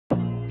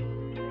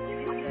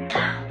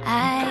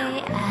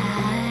I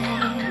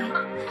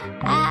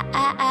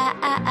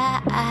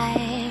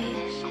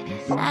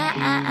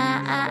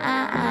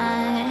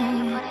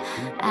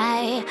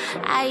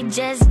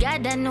just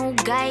got a new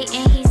guy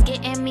and he's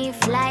getting me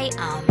fly.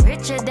 I'm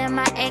richer than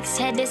my ex,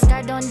 had this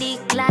card on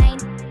decline.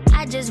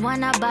 I just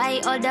wanna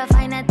buy all the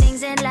finer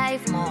things in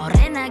life more,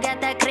 and I got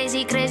that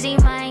crazy, crazy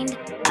mind.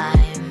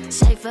 I'm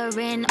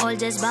ciphering all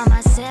just by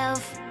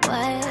myself,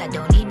 but I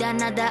don't need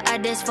another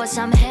artist for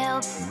some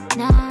help.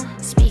 Nah,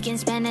 speaking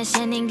Spanish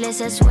and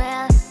English as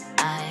well.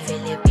 I'm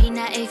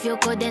Filipina if you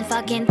couldn't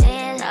fucking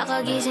tell.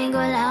 Kakagising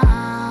ko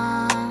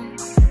lang,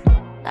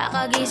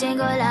 kakagising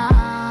ko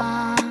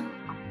lang,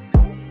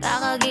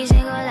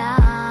 kakagising ko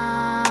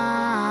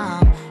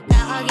lang,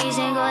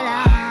 kakagising ko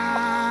lang.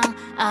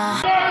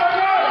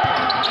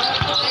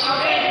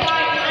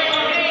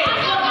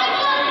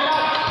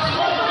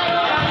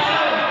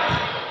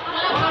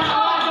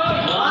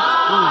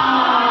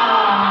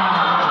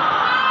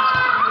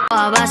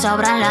 Ba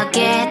sobrang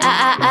lagkit.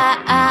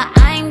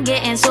 I'm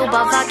getting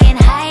super fucking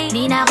high.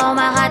 Di na ako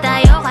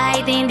makatayo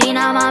kahit hindi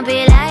na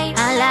mapilay.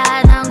 Ang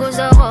lahat ng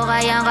gusto ko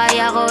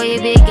kayang-kaya ko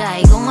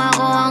ibigay. Kung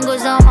ako ang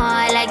gusto mo,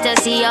 I like to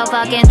see you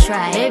fucking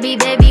try. Baby,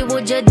 baby,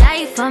 would you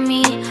die for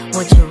me?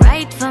 Would you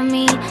write for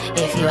me?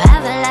 If you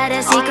have a lot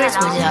of secrets,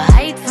 would you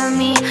hide from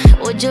me?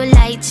 Would you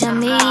lie to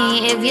me?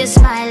 If your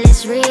smile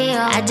is real,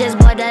 I just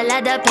bought a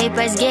lot of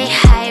papers, get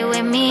high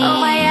with me.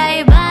 O kaya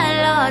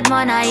ibalot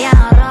mo na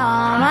yung rom.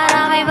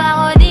 Marami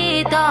pa ko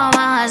dito,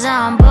 mga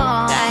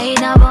sampo. Kahit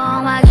na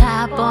buong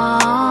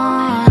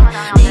maghapon,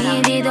 di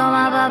hindi to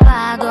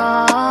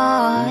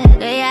mapapagod.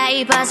 Kaya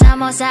ipasa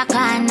mo sa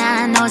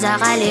kanan o sa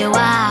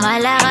kaliwa.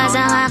 Malakas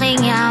ang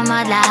aking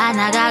yamat, lahat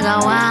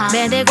nagagawa.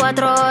 24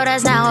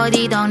 oras na ako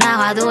ditong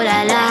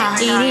nakatulala.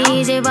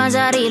 Iniisip ang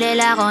sarili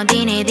la kung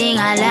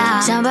tinitingala.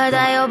 Saan ba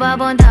tayo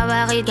papunta?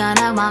 Bakit ka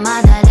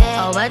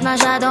nagmamadali? O ba't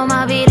masyadong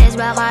mabilis?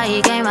 Baka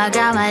ika'y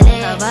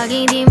magkamali. Kapag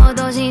hindi mo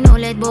to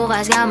sinulit,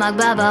 bukas ka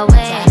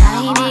magbabawi.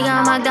 Sana hindi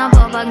ka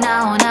magtampo pag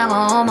nauna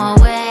ko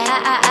umuwi.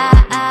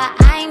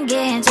 I'm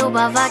getting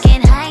super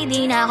fucking high.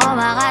 Di na ako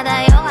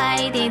makatayo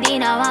kahit hindi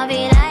na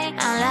mapila.